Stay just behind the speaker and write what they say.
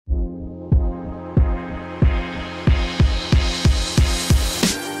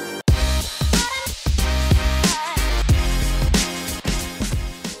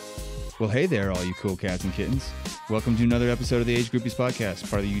Well, hey there, all you cool cats and kittens. Welcome to another episode of the Age Groupies Podcast,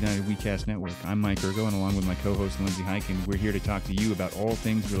 part of the United WeCast Network. I'm Mike Ergo, and along with my co-host Lindsay Hiken, we're here to talk to you about all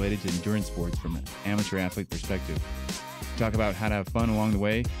things related to endurance sports from an amateur athlete perspective. We talk about how to have fun along the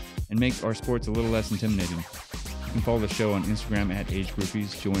way and make our sports a little less intimidating. You can follow the show on Instagram at Age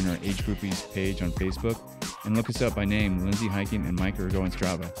Groupies, join our Age Groupies page on Facebook, and look us up by name, Lindsay Hiken and Mike Ergo on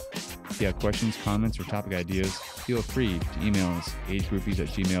Strava. If you have questions, comments, or topic ideas, feel free to email us,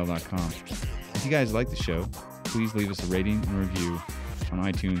 agegroupies@gmail.com. If you guys like the show, please leave us a rating and review on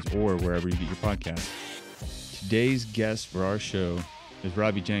iTunes or wherever you get your podcasts. Today's guest for our show is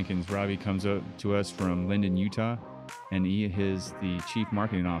Robbie Jenkins. Robbie comes up to us from Linden, Utah, and he is the Chief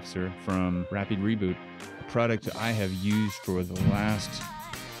Marketing Officer from Rapid Reboot, a product that I have used for the last,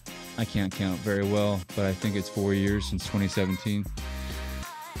 I can't count very well, but I think it's 4 years, since 2017.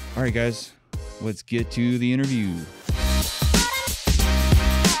 All right, guys, let's get to the interview.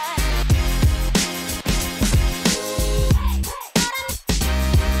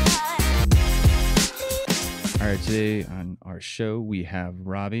 All right, today on our show, we have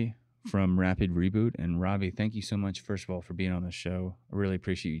Robbie from Rapid Reboot. And Robbie, thank you so much, first of all, for being on the show. I really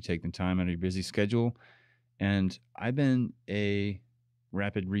appreciate you taking the time out of your busy schedule. And I've been a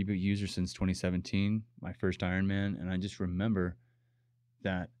Rapid Reboot user since 2017, my first Ironman. And I just remember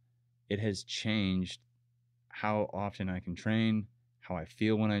that it has changed how often I can train, how I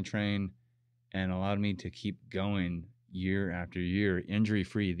feel when I train, and allowed me to keep going year after year,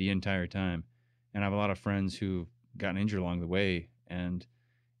 injury-free the entire time. And I have a lot of friends who've gotten injured along the way, and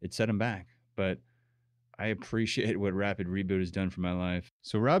it set them back. But I appreciate what Rapid Reboot has done for my life.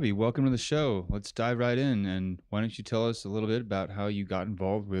 So, Robbie, welcome to the show. Let's dive right in. And why don't you tell us a little bit about how you got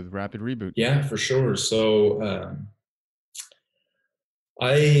involved with Rapid Reboot? Yeah, for sure. So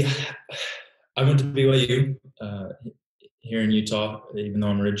I went to BYU here in Utah, even though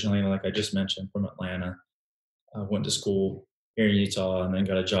I'm originally, like I just mentioned, from Atlanta. I went to school here in Utah and then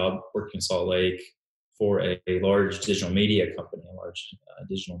got a job working in Salt Lake for a large digital media company, a large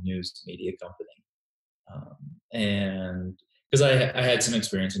digital news media company. And because I had some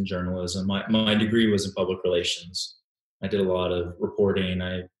experience in journalism, my degree was in public relations. I did a lot of reporting.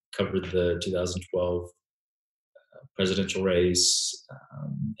 I covered the 2012 presidential race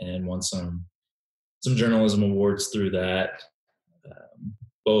and won some journalism awards through that,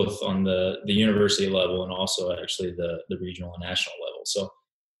 both on the university level and also actually the regional and national level. So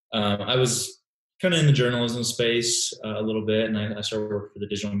I was kind of in the journalism space a little bit, and I started working for the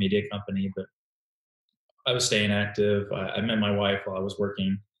digital media company, but I was staying active. I met my wife while I was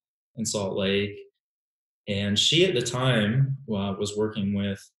working in Salt Lake, and she at the time was working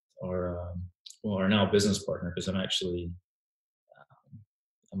with our now business partner, because I'm actually,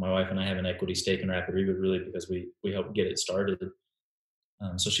 my wife and I have an equity stake in Rapid Reboot, really because we helped get it started.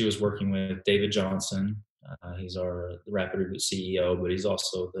 So she was working with David Johnson. He's the Rapid Reboot CEO, but he's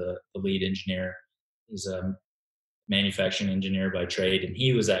also the lead engineer. He's a manufacturing engineer by trade, and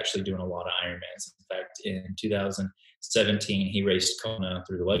he was actually doing a lot of Ironmans. In fact, in 2017, he raced Kona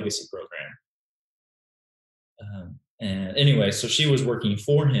through the Legacy program. And anyway, so she was working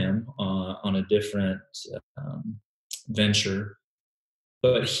for him on a different venture,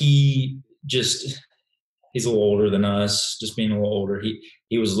 but he's a little older than us, just being a little older.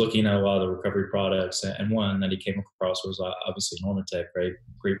 He was looking at a lot of the recovery products, and one that he came across was obviously Normatec, right?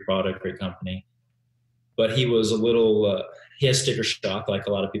 Great product, great company. But he was a little, he has sticker shock like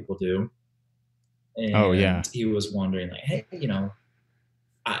a lot of people do. And he was wondering, like, hey,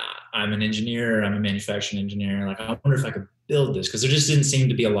 I'm an engineer, I'm a manufacturing engineer. Like, I wonder if I could build this, because there just didn't seem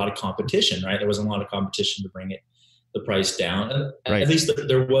to be a lot of competition, right? There wasn't a lot of competition to bring the price down. Right. At least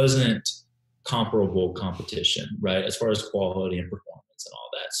there wasn't comparable competition, right? As far as quality and performance and all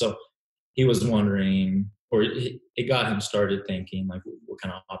that. So he was wondering, or it got him started thinking, like, what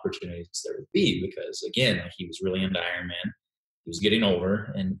kind of opportunities there would be, because again, like, he was really into Ironman. He was getting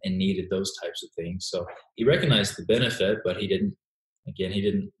older and needed those types of things. So he recognized the benefit, but he didn't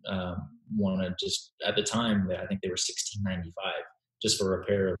want to just, at the time, I think they were $16.95 just for a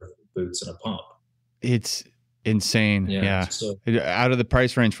pair of boots and a pump. It's insane. Yeah. So, out of the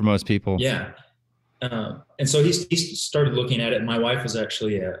price range for most people. Yeah. And so he started looking at it. My wife was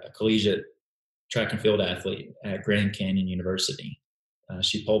actually a collegiate track and field athlete at Grand Canyon University.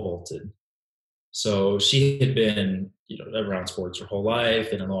 She pole vaulted. So she had been, around sports her whole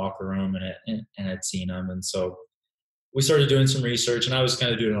life and in the locker room and had seen them. And so we started doing some research, and I was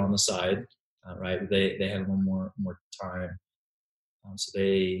kind of doing it on the side, right? They had a little more time. So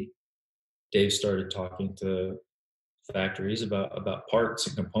Dave started talking to factories about parts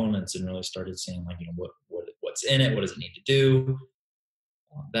and components, and really started seeing, like, what's in it, what does it need to do.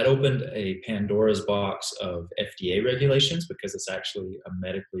 That opened a Pandora's box of FDA regulations because it's actually a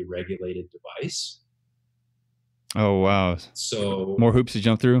medically regulated device. Oh, wow. So More hoops to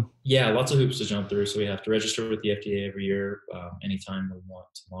jump through? yeah, lots of hoops to jump through. So we have to register with the FDA every year. Anytime we want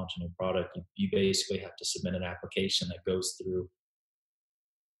to launch a new product, you basically have to submit an application that goes through,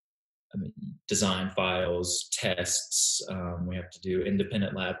 design files, tests. We have to do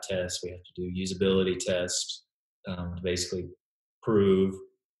independent lab tests. We have to do usability tests to basically prove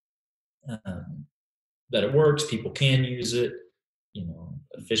that it works. People can use it.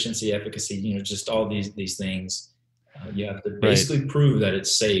 Efficiency, efficacy. Just all these things. You have to Right. basically prove that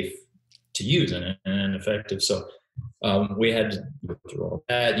it's safe to use and effective. So we had to go through all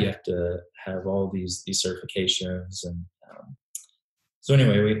that. You have to have all these certifications, and so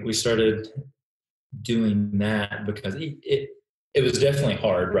anyway, we started doing that because it was definitely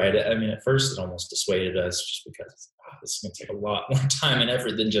hard, right? I mean, at first it almost dissuaded us just because this is going to take a lot more time and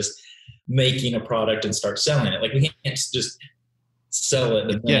effort than just making a product and start selling it. Like we can't just sell it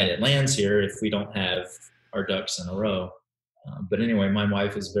the minute it lands here if we don't have our ducks in a row. But anyway, my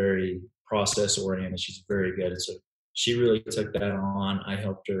wife is very process oriented. She's very good. So she really took that on. I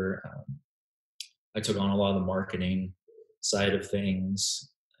helped her. I took on a lot of the marketing side of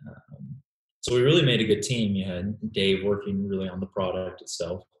things. So we really made a good team. You had Dave working really on the product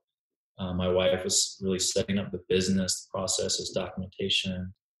itself. My wife was really setting up the business, the processes,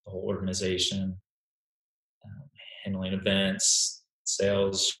 documentation, the whole organization, handling events,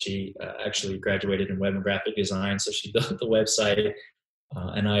 sales. She actually graduated in web and graphic design, so she built the website.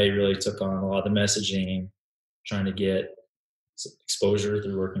 And I really took on a lot of the messaging, trying to get exposure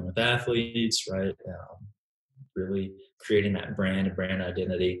through working with athletes, right? Really creating that brand and brand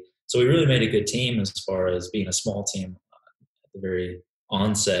identity. So we really made a good team as far as being a small team at the very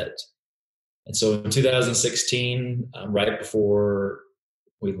onset. And so in 2016, right before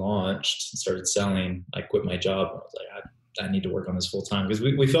we launched and started selling, I quit my job. I was like, I need to work on this full time because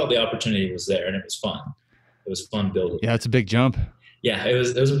we felt the opportunity was there and it was fun. It was fun building. Yeah, it's a big jump. Yeah, it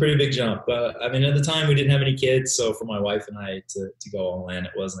was a pretty big jump. I mean, at the time we didn't have any kids, so for my wife and I to go all in,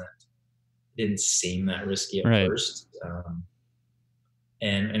 it didn't seem that risky at first.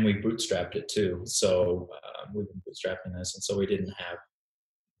 And we bootstrapped it too. So we've been bootstrapping this, and so we didn't have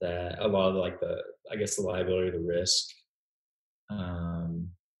a lot of like the liability, the risk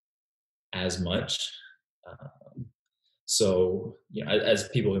as much. So as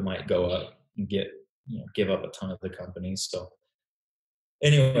people who might go up and give up a ton of the companies. So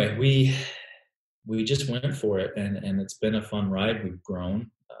anyway, we just went for it, and it's been a fun ride. We've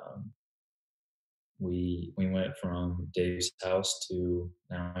grown. We went from Dave's house to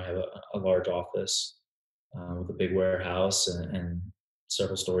now I have a large office with a big warehouse and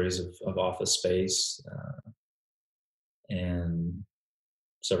several stories of office space and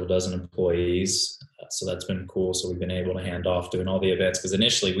several dozen employees. So that's been cool. So we've been able to hand off doing all the events because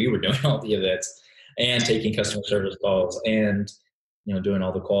initially we were doing all the events and taking customer service calls and doing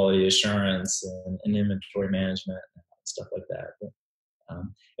all the quality assurance and inventory management and stuff like that. But,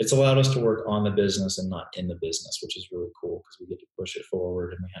 it's allowed us to work on the business and not in the business, which is really cool because we get to push it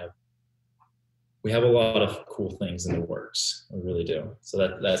forward, and we have a lot of cool things in the works. We really do.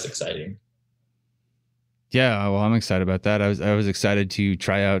 So that's exciting. Yeah, well, I'm excited about that. I was excited to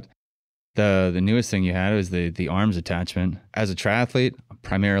try out the newest thing you had. It was the arms attachment. As a triathlete,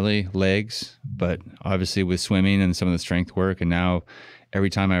 primarily legs, but obviously with swimming and some of the strength work, and now every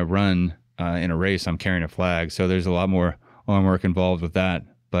time I run in a race, I'm carrying a flag. So there's a lot more arm work involved with that.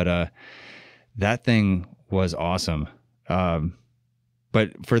 But that thing was awesome.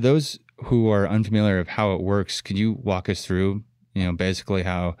 But for those who are unfamiliar of how it works, could you walk us through, basically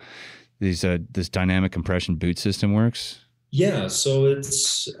how this dynamic compression boot system works? Yeah, so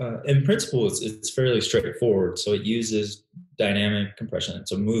it's in principle it's fairly straightforward. So it uses dynamic compression.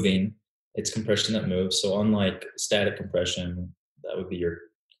 So it's compression that moves. So unlike static compression, that would be your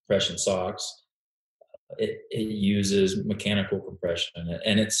compression socks. It uses mechanical compression,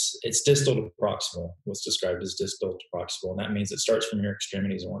 and it's distal to proximal. What's described as distal to proximal, and that means it starts from your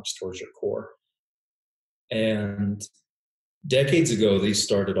extremities and works towards your core. And decades ago, these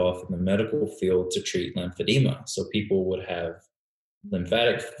started off in the medical field to treat lymphedema. So people would have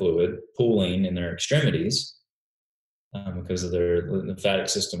lymphatic fluid pooling in their extremities because of their lymphatic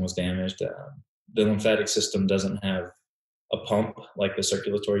system was damaged. The lymphatic system doesn't have a pump like the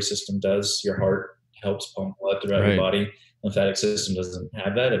circulatory system does. Your heart helps pump blood throughout your body. Lymphatic system doesn't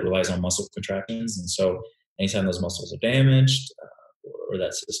have that. It relies on muscle contractions. And so anytime those muscles are damaged or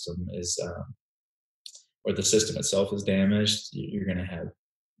that system is, or the system itself is damaged, you're going to have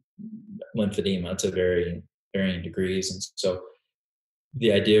lymphedema to varying degrees. And so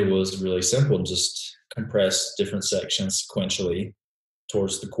the idea was really simple: just compress different sections sequentially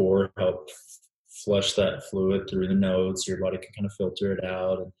towards the core, help flush that fluid through the nodes. Your body can kind of filter it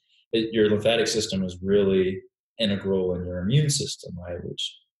out, and your lymphatic system is really integral in your immune system, right?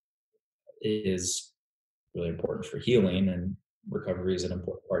 Which is really important for healing, and recovery is an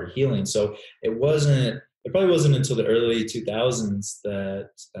important part of healing. So it probably wasn't until the early 2000s that,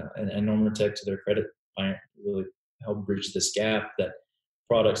 and Normatec, to their credit, really helped bridge this gap, that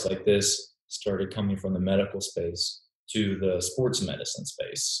products like this started coming from the medical space to the sports medicine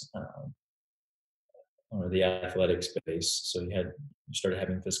space, or the athletic space. So you started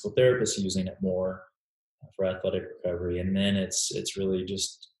having physical therapists using it more for athletic recovery, and then it's really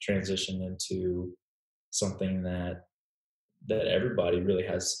just transitioned into something that everybody really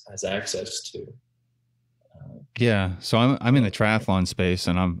has access to. Yeah. So I'm in the triathlon space,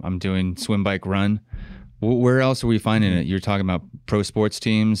 and I'm doing swim, bike, run. Where else are we finding it? You're talking about pro sports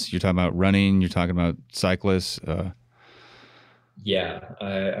teams. You're talking about running. You're talking about cyclists. Yeah,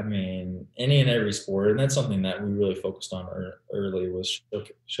 I mean, any and every sport, and that's something that we really focused on early, was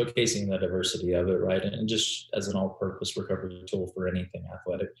showcasing the diversity of it, right? And just as an all-purpose recovery tool for anything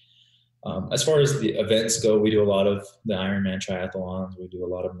athletic. As far as the events go, we do a lot of the Ironman triathlons. We do a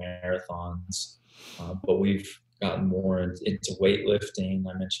lot of marathons, but we've gotten more into weightlifting.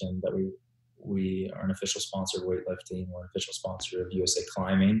 I mentioned that we are an official sponsor of weightlifting. We're an official sponsor of USA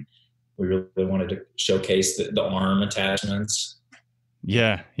Climbing. We really wanted to showcase the arm attachments.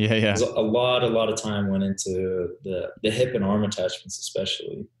 Yeah. A lot of time went into the hip and arm attachments,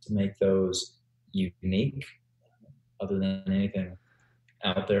 especially, to make those unique, other than anything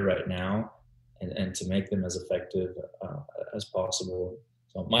out there right now, and to make them as effective as possible.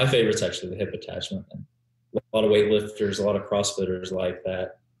 So my favorite's actually the hip attachment, and a lot of weightlifters, a lot of CrossFitters like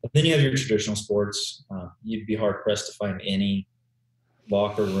that. But then you have your traditional sports. You'd be hard pressed to find any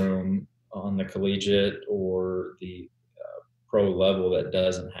locker room on the collegiate or the pro level that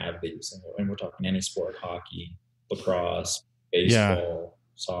doesn't have these. And we're talking any sport: hockey, lacrosse, baseball,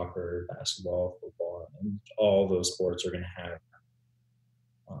 soccer, basketball, football, and all those sports are going to have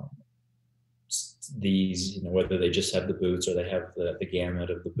these, whether they just have the boots or they have the gamut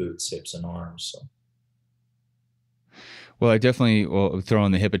of the boots, hips, and arms. So. Well, I definitely will throw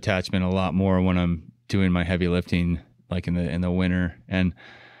in the hip attachment a lot more when I'm doing my heavy lifting, like in the winter. And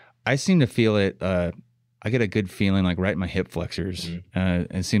I seem to feel it. I get a good feeling like right in my hip flexors.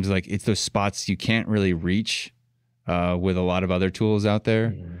 Mm-hmm. It seems like it's those spots you can't really reach with a lot of other tools out there.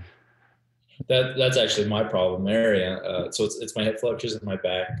 Mm-hmm. That's actually my problem area. So it's my hip flexors and my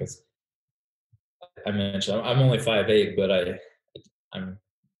back, because I mentioned I'm only 5'8", but I'm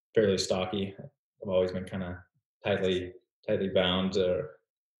fairly stocky. I've always been kind of tightly bound,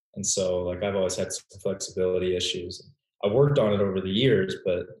 and so like I've always had some flexibility issues. I've worked on it over the years,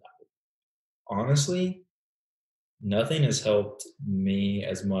 but honestly, nothing has helped me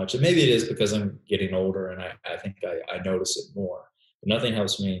as much. And maybe it is because I'm getting older, and I think I notice it more. But nothing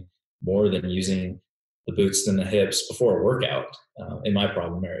helps me more than using the boots than the hips before a workout, in my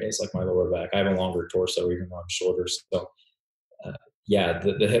problem areas, like my lower back. I have a longer torso, even though I'm shorter. So, yeah,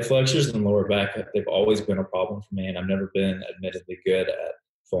 the hip flexors and lower back, they've always been a problem for me. And I've never been admittedly good at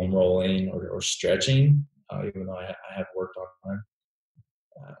foam rolling or stretching, even though I have worked on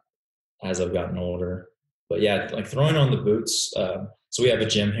them as I've gotten older. But yeah, like throwing on the boots. So we have a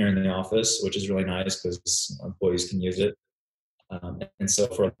gym here in the office, which is really nice because employees can use it. And so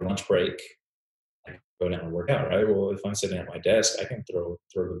for a lunch break, I go down and work out, right? Well, if I'm sitting at my desk, I can throw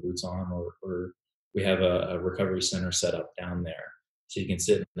the boots on, or we have a recovery center set up down there. So you can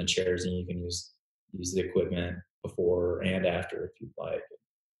sit in the chairs and you can use the equipment before and after if you'd like.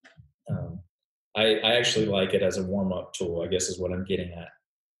 I actually like it as a warm-up tool, I guess is what I'm getting at,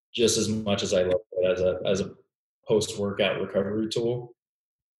 just as much as I love it as a post-workout recovery tool,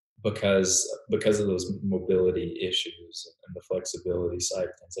 because of those mobility issues and the flexibility side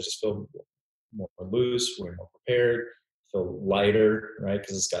of things. I just feel more loose, way more prepared, feel lighter, right?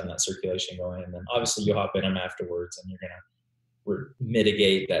 Because it's gotten that circulation going. And then obviously you hop in them afterwards, and you're going to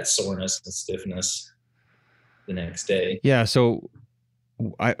mitigate that soreness and stiffness the next day. Yeah. So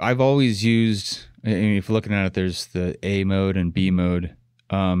I've always used, I mean, if you're looking at it, there's the A mode and B mode.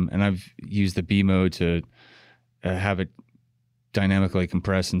 And I've used the B mode to have it dynamically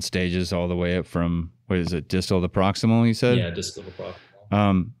compress in stages all the way up from, what is it, distal to proximal, you said? Yeah, distal to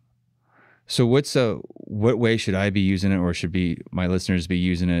proximal. So what way should I be using it, or should my listeners be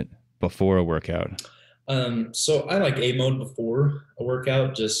using it before a workout? So I like A mode before a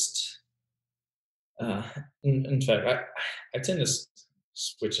workout. Just in fact, I tend to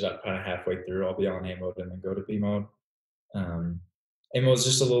switch it up kind of halfway through. I'll be on A mode and then go to B mode. A mode is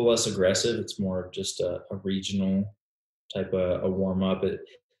just a little less aggressive. It's more of just a regional type of a warm up.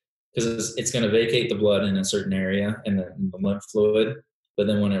 Because it's going to vacate the blood in a certain area and the lymph fluid, but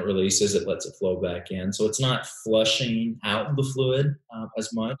then when it releases, it lets it flow back in. So it's not flushing out the fluid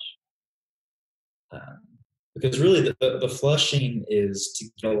as much, because really the flushing is to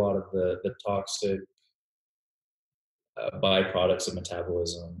get a lot of the toxic byproducts of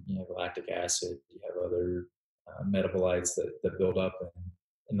metabolism. You have lactic acid, you have other metabolites that build up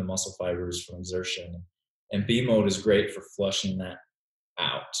in the muscle fibers from exertion. And B mode is great for flushing that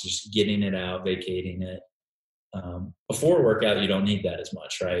out, just getting it out, vacating it. Before workout, you don't need that as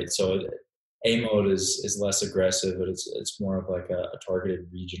much, right? So A mode is less aggressive, but it's more of like a targeted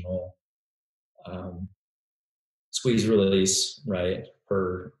regional squeeze release, right,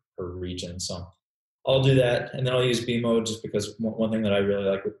 per region. So I'll do that, and then I'll use B mode just because one thing that I really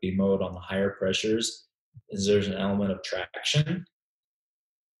like with B mode on the higher pressures is there's an element of traction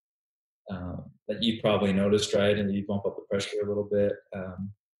that you probably noticed, right? And you bump up the pressure a little bit.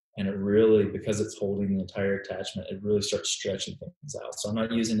 And it really, because it's holding the entire attachment, it really starts stretching things out. So I'm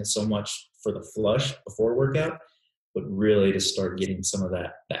not using it so much for the flush before workout, but really to start getting some of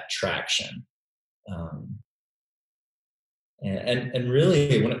that traction. And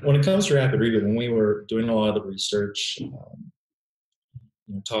really, when it comes to Rapid Reboot, when we were doing a lot of the research,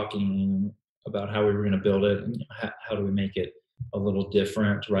 talking about how we were going to build it, and how do we make it a little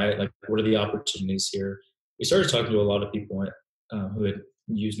different, right? Like, what are the opportunities here? We started talking to a lot of people who had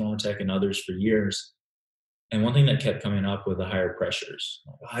used Normatec and others for years. And one thing that kept coming up with the higher pressures,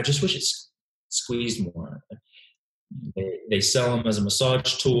 I just wish it squeezed more. They sell them as a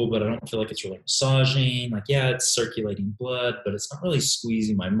massage tool, but I don't feel like it's really massaging. Like, yeah, it's circulating blood, but it's not really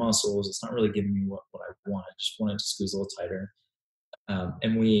squeezing my muscles. It's not really giving me what I want. I just want it to squeeze a little tighter.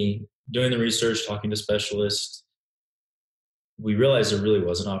 And doing the research, talking to specialists, we realized there really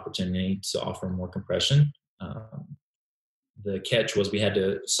was an opportunity to offer more compression. The catch was we had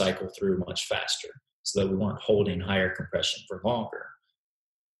to cycle through much faster so that we weren't holding higher compression for longer.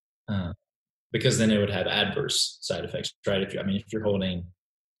 Because then it would have adverse side effects, right? If you're holding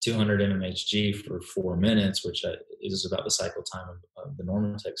 200 mmHg for 4 minutes, which is about the cycle time of the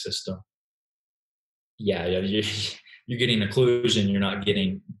Normatec system, you're getting occlusion, you're not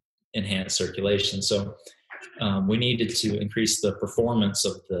getting enhanced circulation. So we needed to increase the performance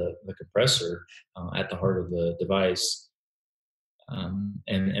of the compressor at the heart of the device.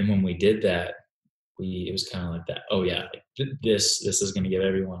 And when we did that, it was kind of like that. Oh yeah, like this is going to give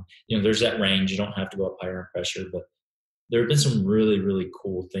everyone, there's that range. You don't have to go up higher in pressure, but there have been some really, really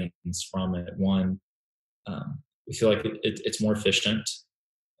cool things from it. One, we feel like it's more efficient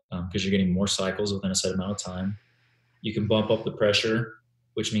because you're getting more cycles within a set amount of time. You can bump up the pressure,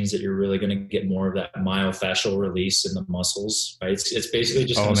 which means that you're really going to get more of that myofascial release in the muscles, right? It's basically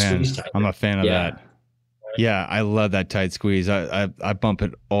just going to squeeze tighter. I'm a fan of that. Yeah, I love that tight squeeze. I bump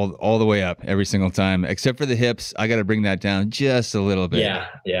it all the way up every single time, except for the hips. I got to bring that down just a little bit. Yeah,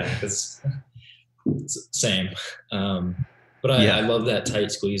 it's same. But I love that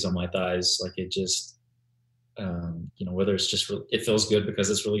tight squeeze on my thighs. Like, it just, whether it's just it feels good because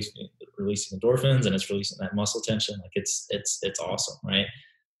it's releasing endorphins and it's releasing that muscle tension. Like, it's awesome, right?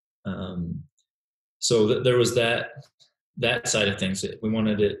 So there was that side of things. We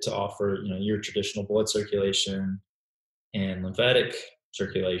wanted it to offer, your traditional blood circulation and lymphatic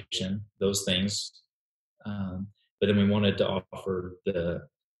circulation, those things. But then we wanted to offer the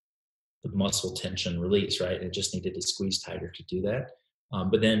muscle tension release, right? It just needed to squeeze tighter to do that.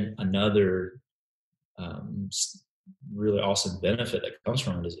 But then another really awesome benefit that comes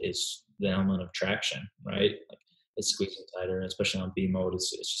from it is the element of traction, right? Like, it's squeezing tighter, especially on B mode.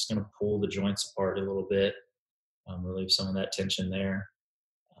 It's just going to pull the joints apart a little bit. Relieve some of that tension there.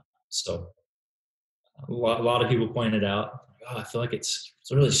 So a lot of people pointed out, I feel like it's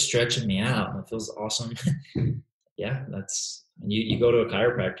really stretching me out, and it feels awesome. Yeah, you go to a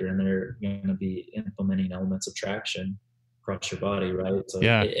chiropractor and they're going to be implementing elements of traction across your body, right? So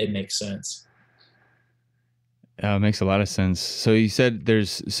yeah, it makes sense. It makes a lot of sense. So you said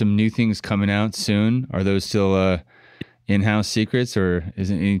there's some new things coming out soon. Are those still in-house secrets, or is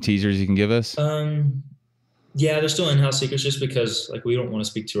there any teasers you can give us? Yeah, they're still in-house secrets just because, like, we don't want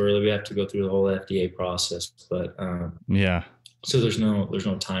to speak too early. We have to go through the whole FDA process, but so there's no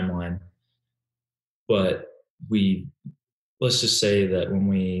timeline. But let's just say that when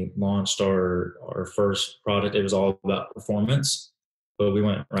we launched our first product, it was all about performance, but we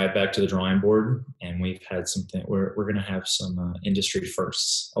went right back to the drawing board, and we've had something. We're going to have some industry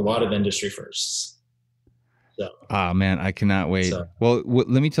firsts, a lot of industry firsts. Ah, man, I cannot wait. So Well,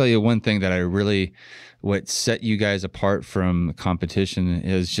 let me tell you one thing that what set you guys apart from competition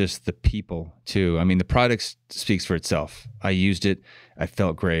is just the people too. I mean, the product speaks for itself. I used it. I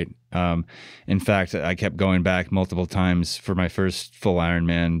felt great. In fact, I kept going back multiple times for my first full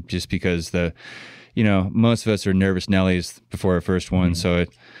Ironman just because most of us are nervous Nellies before our first one. So it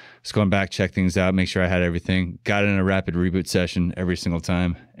was going back, check things out, make sure I had everything. Got in a rapid reboot session every single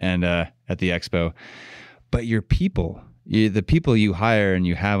time and at the expo. But your people, the people you hire and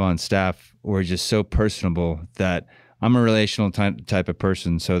you have on staff were just so personable that I'm a relational type of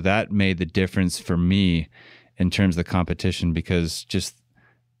person. So that made the difference for me in terms of the competition because just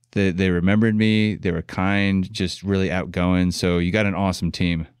they remembered me. They were kind, just really outgoing. So you got an awesome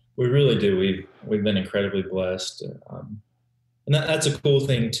team. we really do. We've been incredibly blessed. And that's a cool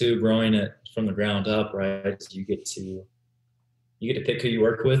thing too, growing it from the ground up, right? You get to pick who you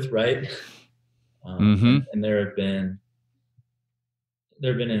work with, right? And there have been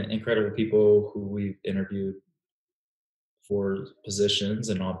incredible people who we've interviewed for positions,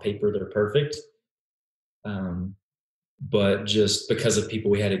 and on paper they're perfect. But just because of people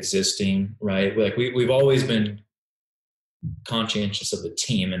we had existing, right? Like we've always been conscientious of the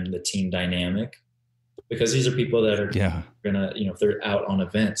team and the team dynamic, because these are people that are gonna, if they're out on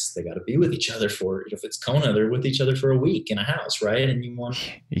events, they got to be with each other for, if it's Kona, they're with each other for a week in a house, right? And you want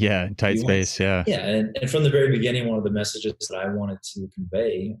tight space. And from the very beginning, one of the messages that I wanted to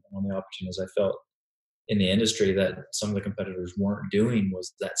convey, one of the opportunities I felt in the industry that some of the competitors weren't doing,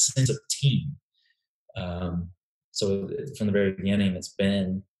 was that sense of team. So from the very beginning, it's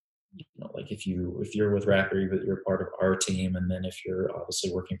been, like if you're with Rapid Reboot, you're part of our team, and then if you're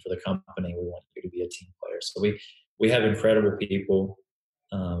obviously working for the company, we want you to be a team player. So we have incredible people.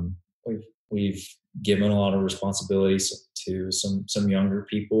 We've given a lot of responsibilities to some younger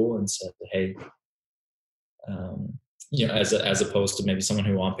people and said, hey, as opposed to maybe someone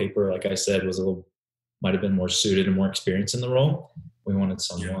who on paper, like I said, might have been more suited and more experienced in the role. We wanted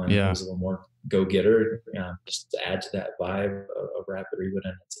someone who was a little more go-getter, just to add to that vibe of Rapid Reboot,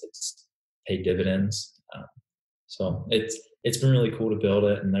 and it's paid dividends. So it's been really cool to build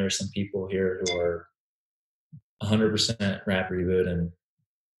it, and there are some people here who are 100% Rapid Reboot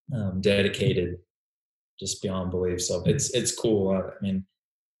and dedicated just beyond belief. So it's cool. I mean,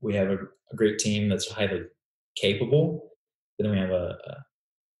 we have a great team that's highly capable, but then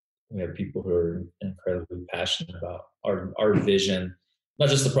we have people who are incredibly passionate about our vision, not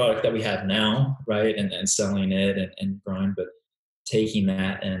just the product that we have now, right, and selling it and growing, but taking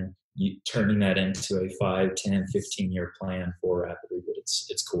that and turning that into a 5, 10, 15-year plan for Rapid Reboot.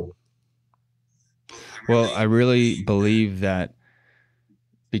 It's cool. Well, I really believe that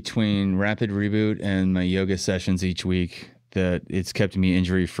between Rapid Reboot and my yoga sessions each week, that it's kept me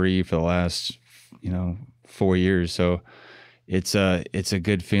injury-free for the last 4 years. So it's a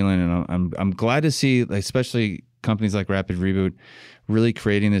good feeling, and I'm glad to see, especially companies like Rapid Reboot, really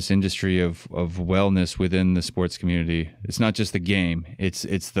creating this industry of wellness within the sports community. It's not just the game;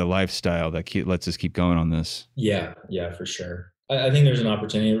 it's the lifestyle that lets us keep going on this. Yeah, for sure. I think there's an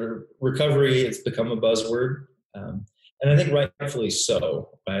opportunity. Recovery, it's become a buzzword, and I think rightfully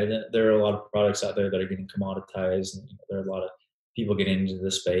so. Right, there are a lot of products out there that are getting commoditized, and there are a lot of people getting into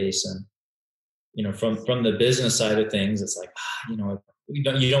the space, and from the business side of things, it's like, you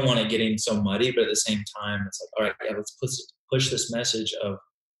don't want it getting so muddy, but at the same time, it's like, all right, yeah, let's push this message of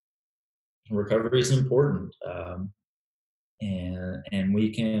recovery is important. And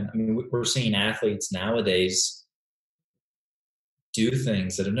we're seeing athletes nowadays do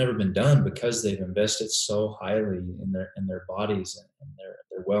things that have never been done because they've invested so highly in their bodies and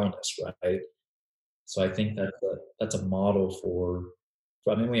their wellness, right? So I think that's a model for.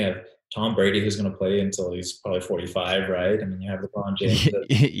 We have Tom Brady, who's going to play until he's probably 45, right? You have LeBron James.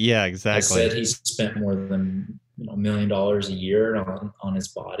 Yeah, exactly. I said he's spent more than $1 million a year on his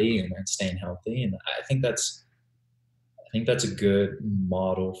body and staying healthy, and I think that's a good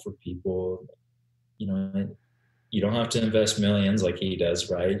model for people. You don't have to invest millions like he does,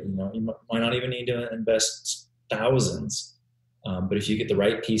 right? You might not even need to invest thousands, but if you get the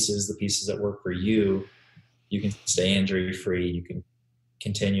right pieces, the pieces that work for you, you can stay injury free. You can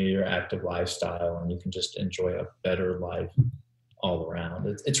continue your active lifestyle, and you can just enjoy a better life all around.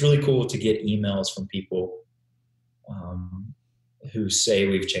 It's really cool to get emails from people who say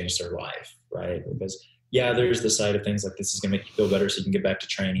we've changed their life, right? Because there's the side of things like this is going to make you feel better so you can get back to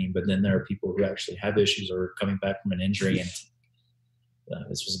training, but then there are people who actually have issues or are coming back from an injury, and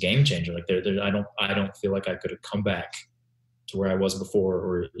this was a game changer. Like I don't feel like I could have come back to where I was before,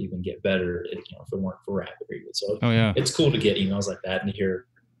 or even get better if it weren't for Rapid Reboot. So it's cool to get emails like that and to hear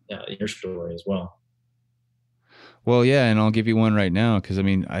your story as well. Well, yeah, and I'll give you one right now because I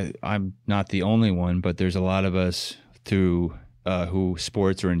mean I'm not the only one, but there's a lot of us through who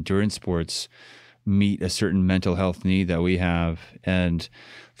sports or endurance sports meet a certain mental health need that we have, and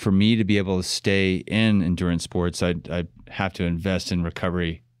for me to be able to stay in endurance sports, I have to invest in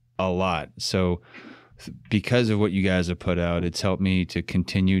recovery a lot. So because of what you guys have put out, it's helped me to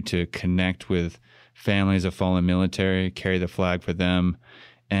continue to connect with families of fallen military, carry the flag for them,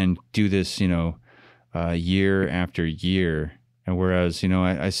 and do this, year after year. And whereas,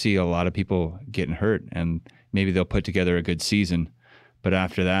 I see a lot of people getting hurt and maybe they'll put together a good season, but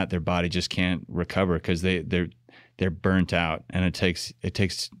after that, their body just can't recover because they're burnt out. And it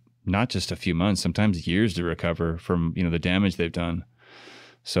takes not just a few months, sometimes years to recover from, the damage they've done.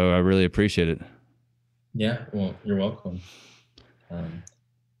 So I really appreciate it. Yeah, well, you're welcome.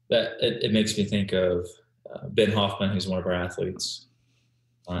 That it makes me think of Ben Hoffman, who's one of our athletes.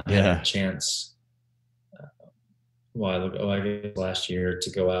 I had a chance a while ago, I guess last year, to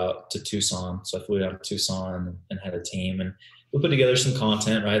go out to Tucson. So I flew down to Tucson and had a team, and we put together some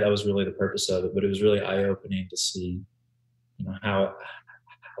content, right? That was really the purpose of it, but it was really eye-opening to see, how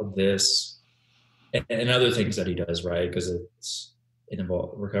this and other things that he does, right? Because it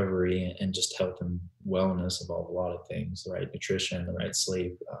involves recovery and just health and wellness involve a lot of things, the right nutrition, the right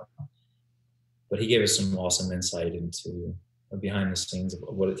sleep. But he gave us some awesome insight into behind the scenes of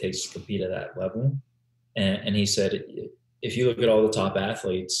what it takes to compete at that level. And he said, if you look at all the top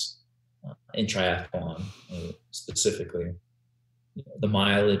athletes in triathlon specifically, the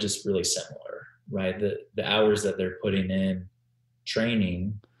mileage is really similar, right? The hours that they're putting in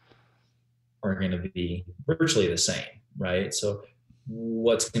training are going to be virtually the same, right? So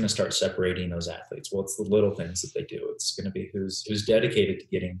what's going to start separating those athletes? Well, it's the little things that they do. It's going to be who's dedicated to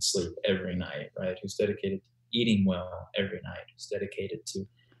getting sleep every night, right? Who's dedicated to eating well every night? Who's dedicated to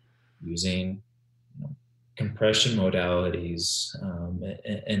using compression modalities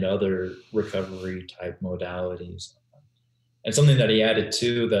and other recovery type modalities. And something that he added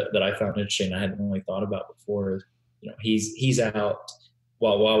too that I found interesting, I hadn't really thought about before, is he's out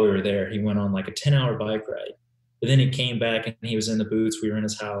while we were there. He went on like a 10-hour bike ride. But then he came back and he was in the boots. We were in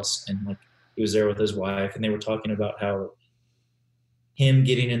his house and he was there with his wife, and they were talking about how him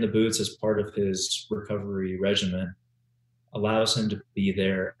getting in the boots as part of his recovery regimen allows him to be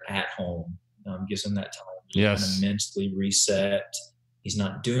there at home, gives him that time to kind of mentally reset. He's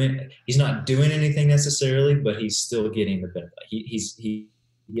not doing anything necessarily, but he's still getting the benefit. He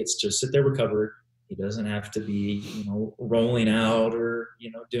gets to sit there, recover. He doesn't have to be, rolling out or,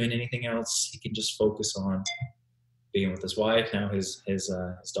 doing anything else. He can just focus on being with his wife, now his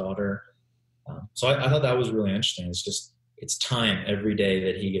daughter. So I thought that was really interesting. It's time every day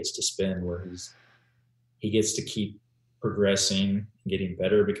that he gets to spend where he gets to keep progressing and getting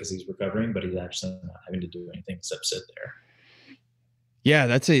better because he's recovering, but he's actually not having to do anything except sit there. Yeah,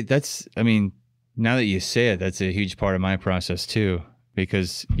 now that you say it, that's a huge part of my process too,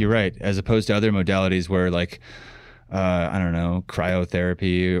 because you're right. As opposed to other modalities where I don't know,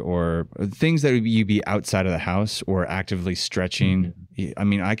 cryotherapy or things that you'd be outside of the house or actively stretching. Mm-hmm. I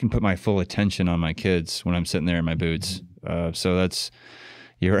mean, I can put my full attention on my kids when I'm sitting there in my boots. So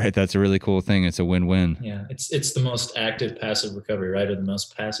you're right. That's a really cool thing. It's a win-win. Yeah. It's the most active passive recovery, right? Or the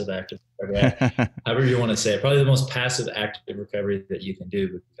most passive active recovery. However you want to say it, probably the most passive active recovery that you can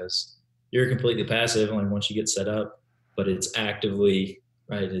do, because you're completely passive only once you get set up, but it's actively,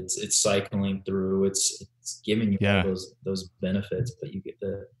 right. It's cycling through, it's giving you all those benefits, but you get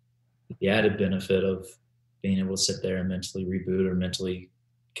the added benefit of being able to sit there and mentally reboot or mentally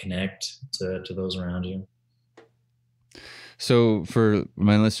connect to those around you. So for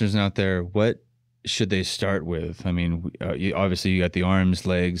my listeners out there, what should they start with? I mean, obviously you got the arms,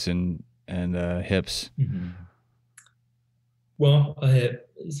 legs, and hips. Mm-hmm. Well, it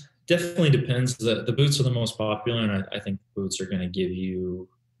definitely depends. The boots are the most popular, and I think boots are going to give you,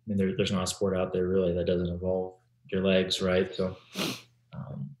 there's not a sport out there really that doesn't involve your legs, right? So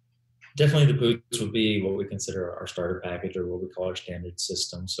definitely the boots would be what we consider our starter package, or what we call our standard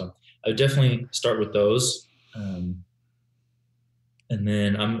system. So I would definitely start with those. And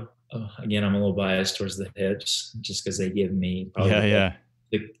then I'm a little biased towards the hips, just because they give me probably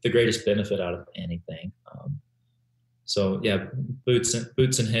the greatest benefit out of anything. So yeah, boots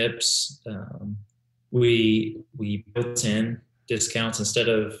and hips. We built in discounts instead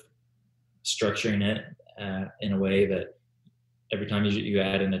of structuring it in a way that every time you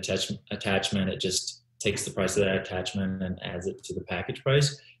add an attachment, it just takes the price of that attachment and adds it to the package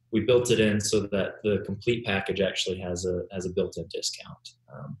price. We built it in so that the complete package actually has a built-in discount.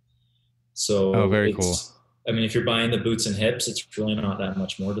 Very cool. I mean, if you're buying the boots and hips, it's really not that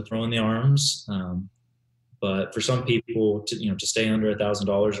much more to throw in the arms. But for some people to stay under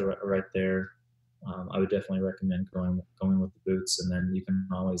 $1,000 right there, I would definitely recommend going with the boots, and then you can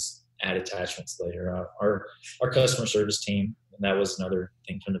always add attachments later. Our customer service team, and that was another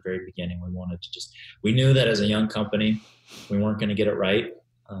thing from the very beginning. We knew that as a young company, we weren't going to get it right.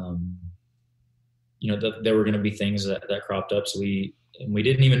 There were going to be things that cropped up. So we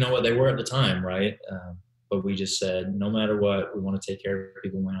didn't even know what they were at the time, right? But we just said, no matter what, we want to take care of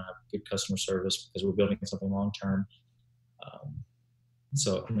people. We want to have good customer service because we're building something long term.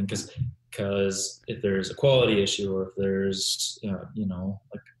 Because if there's a quality issue, or if there's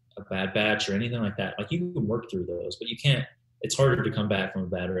like a bad batch or anything like that, like you can work through those, but you can't. It's harder to come back from a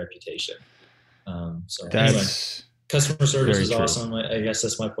bad reputation. Anyway, customer service is awesome. I guess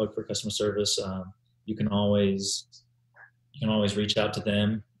that's my plug for customer service. You can always reach out to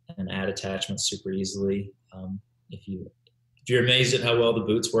them and add attachments super easily. If you're amazed at how well the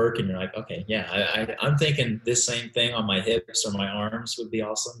boots work, and you're like, okay, yeah, I'm thinking this same thing on my hips or my arms would be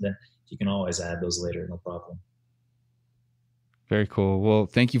awesome, then you can always add those later, no problem. Very cool. Well,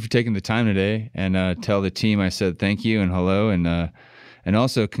 thank you for taking the time today, and tell the team I said thank you and hello, and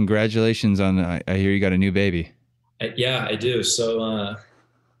also congratulations on I hear you got a new baby. Yeah, I do. So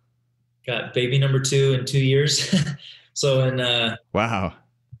got baby number 2 in 2 years. So wow.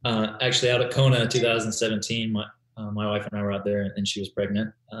 Actually out at Kona 2017, my wife and I were out there, and she was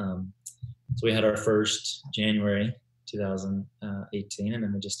pregnant. So we had our first January 2018, and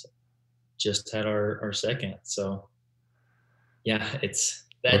then we just had our second. So yeah,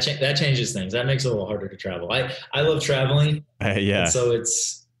 that changes things. That makes it a little harder to travel. I love traveling. Yeah. So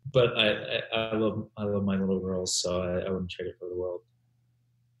but I love my little girls, so I wouldn't trade it for the world.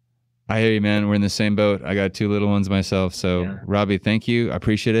 I hear you, man. We're in the same boat. I got 2 little ones myself. So yeah. Robbie, thank you. I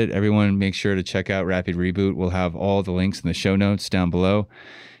appreciate it. Everyone, make sure to check out Rapid Reboot. We'll have all the links in the show notes down below.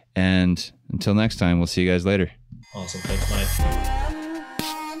 And until next time, we'll see you guys later. Awesome. Thanks, Mike.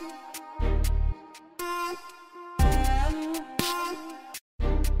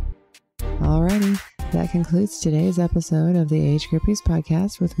 Alrighty, that concludes today's episode of the Age Groupies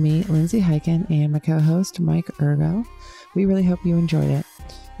Podcast with me, Lindsay Hiken, and my co-host, Mike Ergo. We really hope you enjoyed it.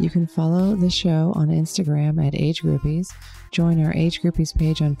 You can follow the show on Instagram at Age Groupies, join our Age Groupies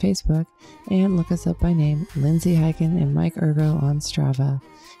page on Facebook, and look us up by name, Lindsay Hiken and Mike Ergo on Strava.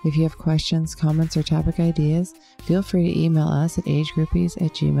 If you have questions, comments, or topic ideas, feel free to email us at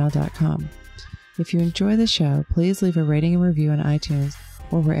agegroupies@gmail.com. If you enjoy the show, please leave a rating and review on iTunes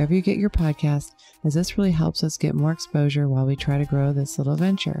or wherever you get your podcast, as this really helps us get more exposure while we try to grow this little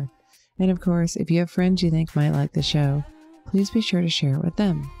venture. And of course, if you have friends you think might like the show, please be sure to share it with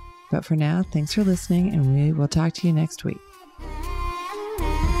them. But for now, thanks for listening, and we will talk to you next week.